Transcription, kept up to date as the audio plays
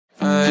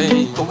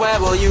where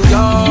will you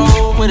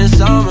go when the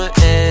summer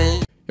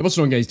ends? Hey, what's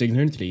going on, guys? Dignal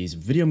here. In today's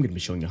video, I'm going to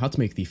be showing you how to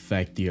make the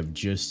effect you have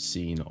just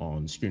seen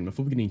on screen.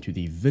 Before we get into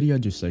the video,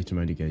 I'd just like to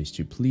remind you guys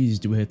to please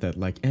do hit that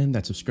like and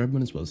that subscribe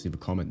button, as well as leave a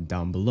comment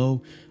down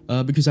below,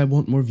 because I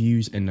want more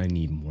views and I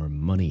need more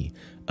money.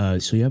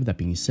 So yeah, with that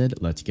being said,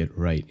 let's get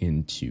right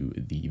into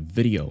the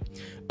video.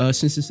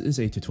 Since this is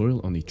a tutorial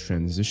on the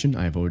transition,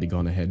 I've already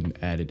gone ahead and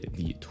added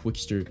the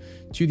Twixtor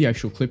to the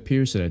actual clip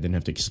here so that I didn't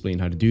have to explain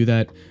how to do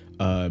that.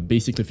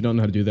 Basically, if you don't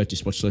know how to do that,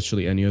 just watch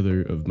literally any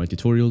other of my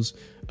tutorials,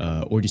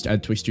 or just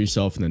add Twixtor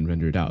yourself and then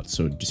render it out.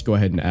 So just go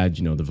ahead and add,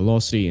 the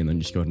velocity, and then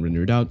just go ahead and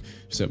render it out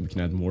so that we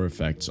can add more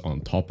effects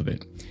on top of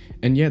it.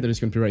 And yeah, that is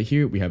going to be right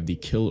here. We have the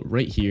kill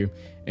right here,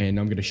 and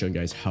I'm going to show you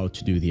guys how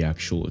to do the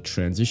actual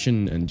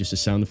transition and just the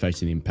sound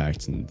effects and the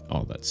impacts and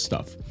all that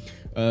stuff.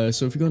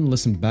 So if you're going to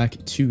listen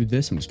back to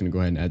this, I'm just going to go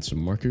ahead and add some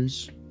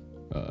markers.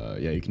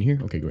 Yeah, you can hear?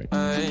 Okay, great.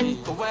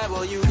 Where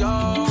will you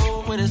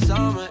go when the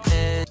summer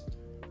ends?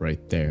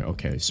 Right there.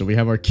 Okay, so we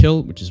have our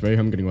kill, which is right here.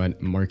 I'm going to go ahead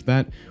and mark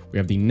that. We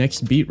have the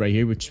next beat right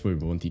here, which is where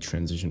we want the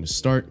transition to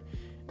start.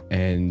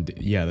 And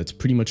yeah, that's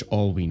pretty much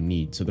all we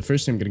need. So the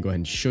first thing I'm going to go ahead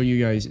and show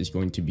you guys is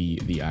going to be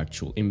the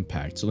actual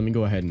impact. So let me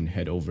go ahead and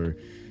head over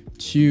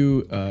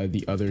to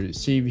the other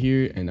save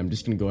here, and I'm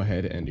just going to go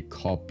ahead and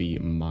copy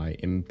my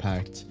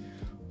impact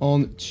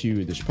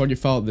onto this project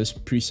file. This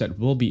preset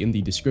will be in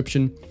the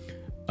description.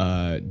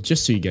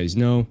 Just so you guys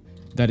know,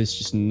 that is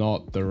just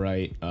not the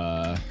right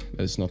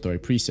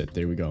preset.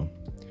 There we go.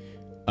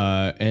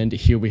 And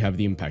here we have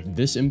the impact.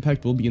 This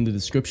impact will be in the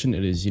description.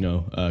 It is,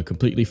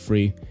 completely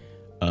free,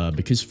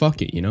 because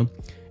fuck it,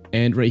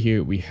 And right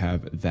here we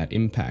have that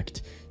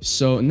impact.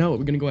 So now what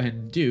we're gonna go ahead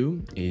and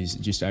do is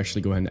just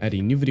actually go ahead and add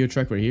a new video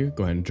track right here.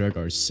 Go ahead and drag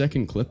our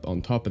second clip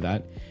on top of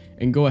that,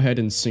 and go ahead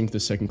and sync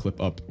the second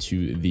clip up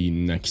to the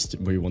next,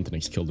 where you want the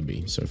next kill to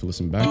be. So if you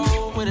listen back,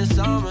 When the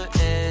summer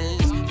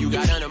ends, you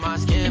got under my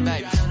skin,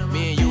 baby.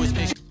 Me and you was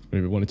picture.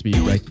 maybe we want it to be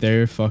right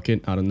there. Fuck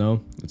it, I don't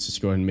know. Let's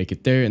just go ahead and make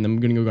it there, and then I'm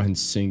gonna go ahead and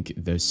sync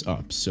this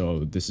up.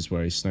 So this is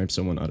where I snipe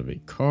someone out of a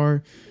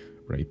car,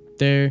 right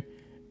there.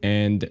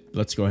 And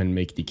let's go ahead and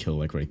make the kill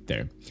like right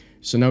there.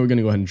 So now we're going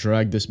to go ahead and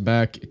drag this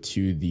back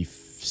to the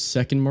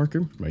second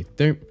marker right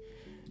there.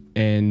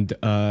 And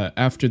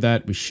after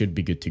that, we should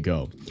be good to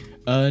go.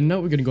 Now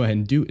what we're going to go ahead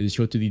and do is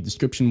go to the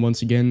description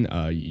once again.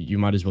 You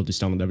might as well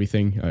just download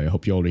everything. I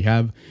hope you already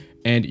have.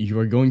 And you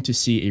are going to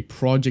see a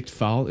project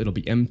file. It'll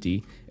be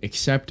empty,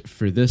 except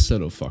for this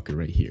little fucker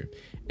right here.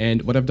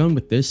 And what I've done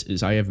with this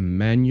is I have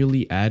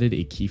manually added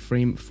a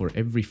keyframe for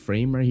every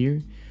frame right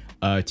here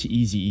to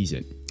easy ease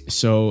it.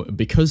 So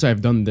because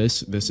I've done this,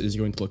 this is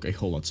going to look a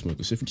whole lot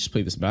smoother. So if you just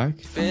play this back,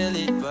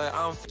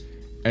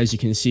 as you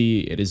can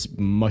see, it is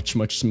much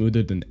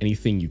smoother than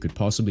anything you could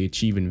possibly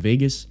achieve in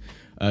Vegas.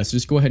 So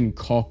just go ahead and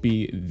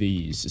copy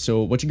these.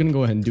 So what you're going to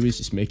go ahead and do is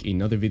just make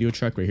another video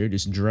track right here.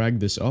 Just drag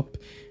this up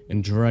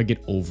and drag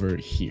it over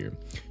here.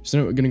 So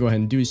now what we're going to go ahead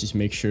and do is just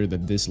make sure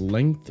that this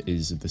length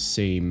is the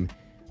same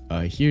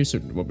here. So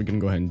what we're going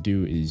to go ahead and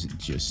do is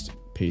just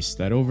paste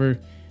that over.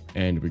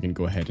 And we're going to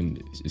go ahead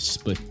and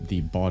split the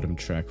bottom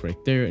track right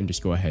there and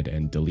just go ahead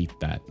and delete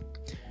that.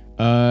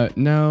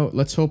 Now,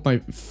 let's hope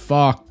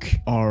fuck.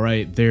 All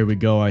right, there we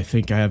go. I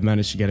think I have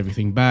managed to get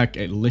everything back.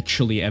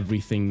 Literally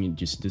everything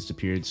just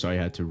disappeared, so I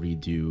had to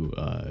redo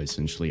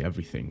essentially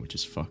everything, which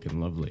is fucking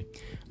lovely.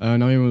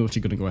 Now, what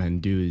you're going to go ahead and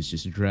do is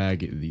just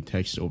drag the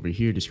text over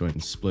here. Just go ahead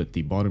and split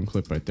the bottom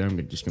clip right there. I'm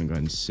just going to go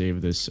ahead and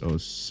save this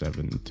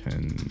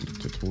 0710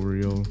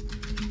 tutorial.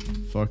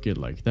 Fuck it,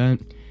 like that.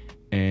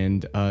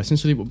 And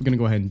essentially what we're going to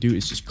go ahead and do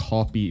is just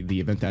copy the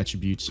event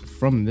attributes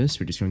from this.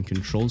 We're just going to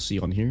Control-C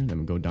on here, then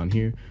we'll go down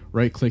here,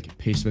 right-click,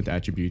 paste event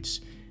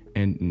attributes,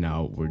 and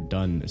now we're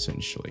done,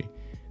 essentially.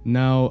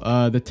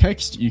 Now, the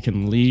text you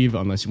can leave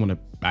unless you want to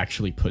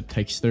actually put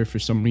text there for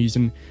some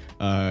reason.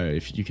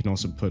 If you can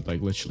also put,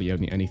 like, literally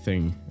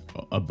anything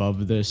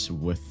above this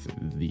with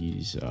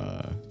these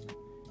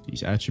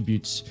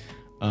attributes.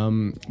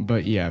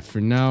 But yeah,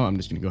 for now, I'm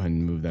just going to go ahead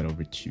and move that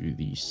over to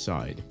the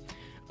side.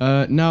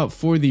 Now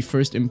for the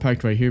first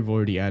impact right here, I've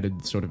already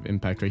added sort of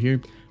impact right here,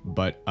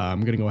 but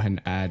I'm gonna go ahead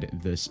and add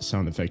this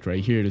sound effect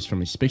right here. It is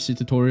from a Spixie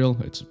tutorial.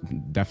 It's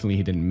definitely,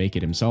 he didn't make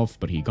it himself,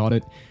 but he got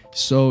it.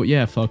 So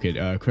yeah, fuck it.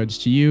 Credits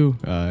to you.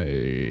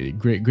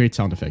 Great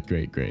sound effect.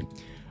 Great.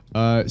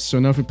 So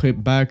now if we play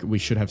it back, we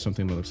should have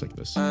something that looks like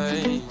this.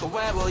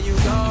 Where will you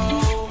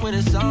go when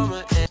the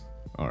summer ends?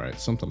 All right,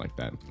 something like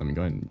that. Let me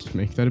go ahead and just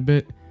make that a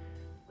bit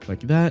like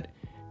that.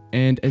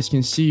 And as you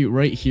can see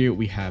right here,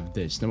 we have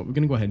this. Now what we're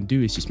going to go ahead and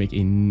do is just make we're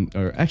going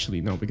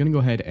to go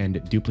ahead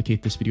and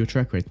duplicate this video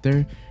track right there.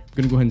 We're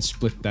going to go ahead and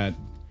split that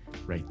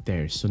right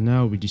there. So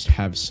now we just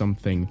have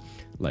something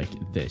like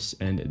this.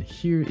 And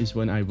here is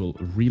when I will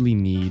really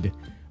need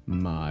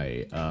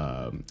my,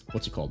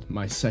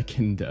 my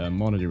second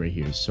monitor right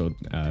here. So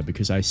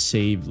because I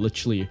save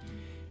literally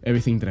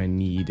everything that I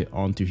need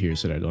onto here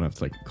so that I don't have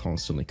to like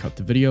constantly cut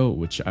the video,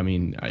 which I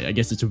mean, I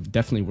guess it's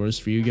definitely worse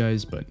for you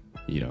guys, but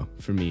you know,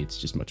 for me, it's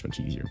just much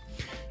easier.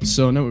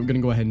 So now what we're going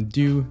to go ahead and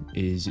do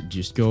is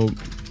just go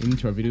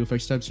into our video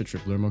effects tab, search for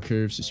blur mode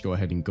curves. Just go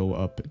ahead and go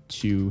up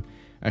to,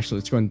 actually,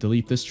 let's go ahead and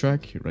delete this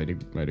track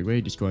right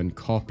away. Just go ahead and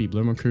copy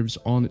blur mode curves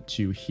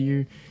onto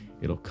here.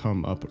 It'll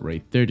come up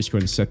right there. Just go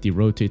ahead and set the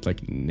rotate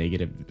like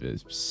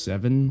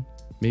 -7,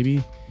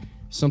 maybe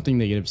something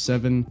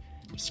 -7.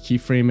 Just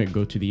keyframe it,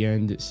 go to the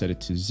end, set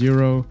it to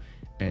 0,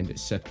 and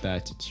set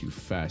that to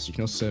fast. You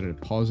can also set it at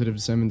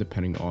 +7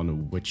 depending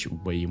on which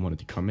way you want it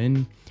to come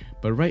in.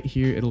 But right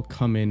here, it'll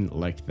come in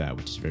like that,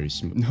 which is very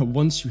smooth. Now,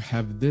 once you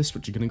have this,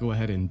 what you're gonna go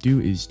ahead and do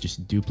is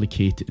just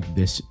duplicate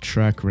this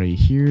track right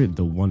here,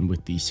 the one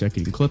with the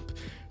second clip.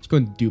 Just go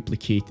and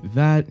duplicate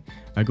that.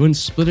 Go and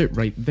split it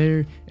right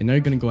there. And now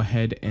you're gonna go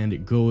ahead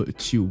and go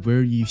to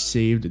where you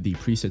saved the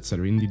presets that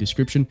are in the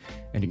description.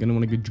 And you're gonna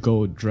wanna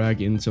go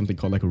drag in something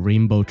called like a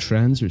rainbow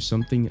trans or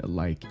something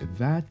like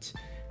that.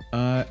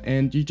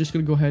 And you're just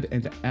gonna go ahead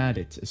and add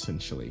it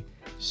essentially.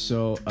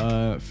 So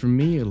for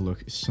me, it'll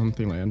look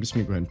something like, I'm just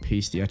gonna go ahead and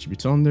paste the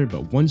attributes on there,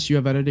 but once you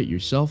have added it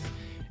yourself,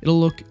 it'll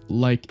look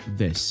like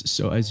this.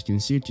 So as you can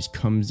see, it just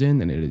comes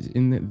in and it is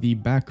in the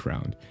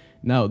background.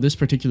 Now, this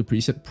particular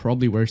preset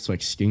probably works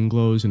like skin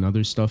glows and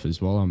other stuff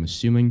as well, I'm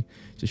assuming.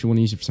 So if you want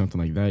to use it for something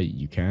like that,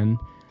 you can.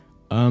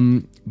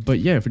 But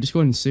yeah, if we just go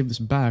ahead and save this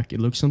back,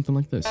 it looks something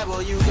like this.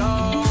 Where you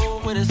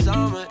go when the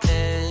summer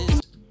ends?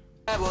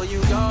 Where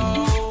you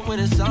go when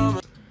the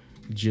summer?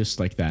 Just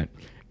like that.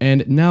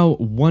 And now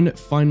one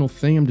final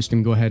thing, I'm just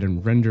gonna go ahead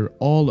and render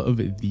all of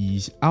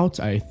these out.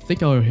 I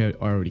think I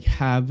already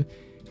have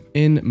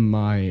in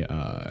my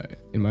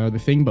other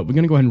thing, but we're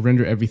gonna go ahead and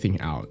render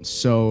everything out.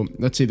 So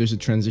let's say there's a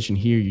transition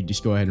here, you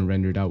just go ahead and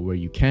render it out where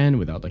you can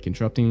without like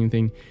interrupting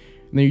anything.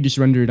 And then you just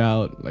render it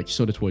out like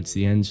sort of towards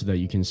the end so that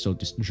you can still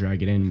just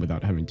drag it in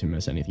without having to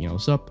mess anything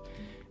else up.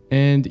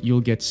 And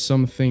you'll get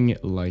something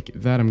like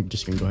that. I'm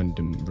just gonna go ahead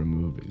and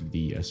remove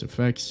the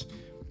SFX,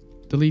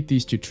 delete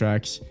these two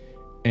tracks.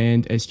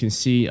 And as you can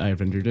see, I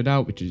rendered it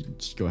out, which is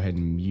just go ahead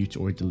and mute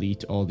or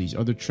delete all these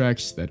other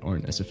tracks that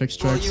aren't SFX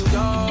tracks.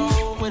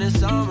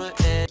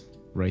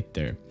 Right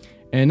there.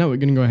 And now what we're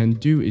going to go ahead and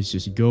do is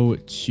just go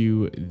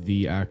to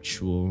the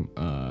actual,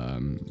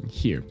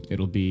 here.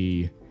 It'll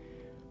be,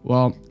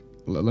 well,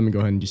 let me go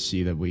ahead and just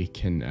see that we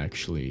can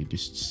actually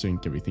just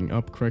sync everything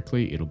up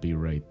correctly. It'll be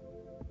right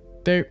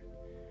there.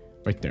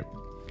 Right there.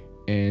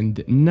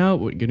 And now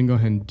what we're going to go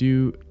ahead and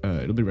do,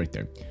 it'll be right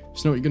there.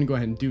 So now what you're going to go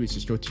ahead and do is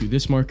just go to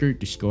this marker,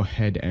 just go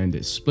ahead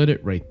and split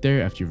it right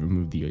there after you've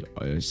removed the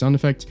sound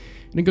effect.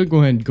 And then go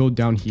ahead and go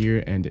down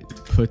here and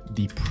put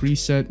the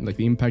preset, like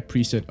the impact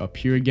preset up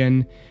here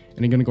again.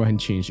 And I'm going to go ahead and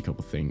change a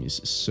couple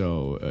things.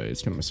 So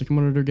it's kind of my second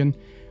monitor again.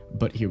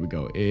 But here we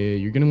go.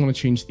 You're going to want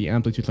to change the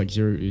amplitude like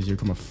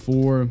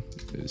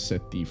 0.4,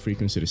 set the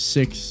frequency to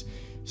 6,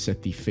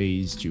 set the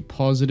phase to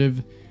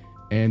positive.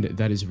 And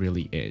that is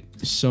really it.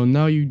 So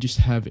now you just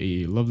have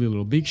a lovely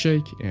little big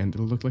shake, and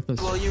it'll look like this.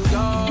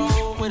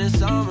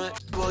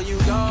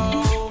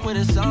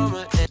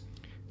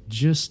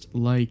 Just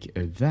like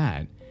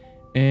that.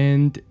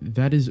 And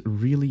that is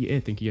really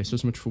it. Thank you guys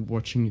so much for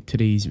watching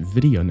today's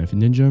video. And if you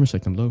did enjoy,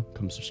 like down below,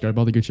 come subscribe,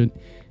 all the good shit.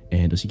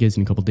 And I'll see you guys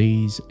in a couple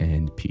days,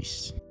 and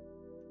peace.